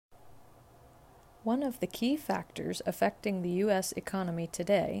One of the key factors affecting the U.S. economy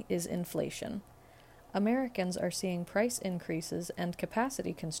today is inflation. Americans are seeing price increases and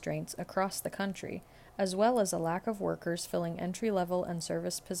capacity constraints across the country, as well as a lack of workers filling entry-level and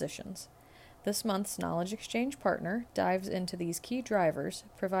service positions. This month's Knowledge Exchange partner dives into these key drivers,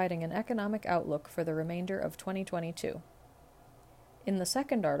 providing an economic outlook for the remainder of 2022. In the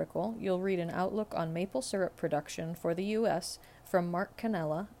second article, you'll read an outlook on maple syrup production for the U.S. from Mark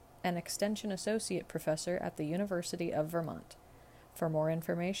Cannella, an Extension Associate Professor at the University of Vermont. For more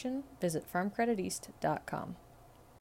information, visit farmcrediteast.com.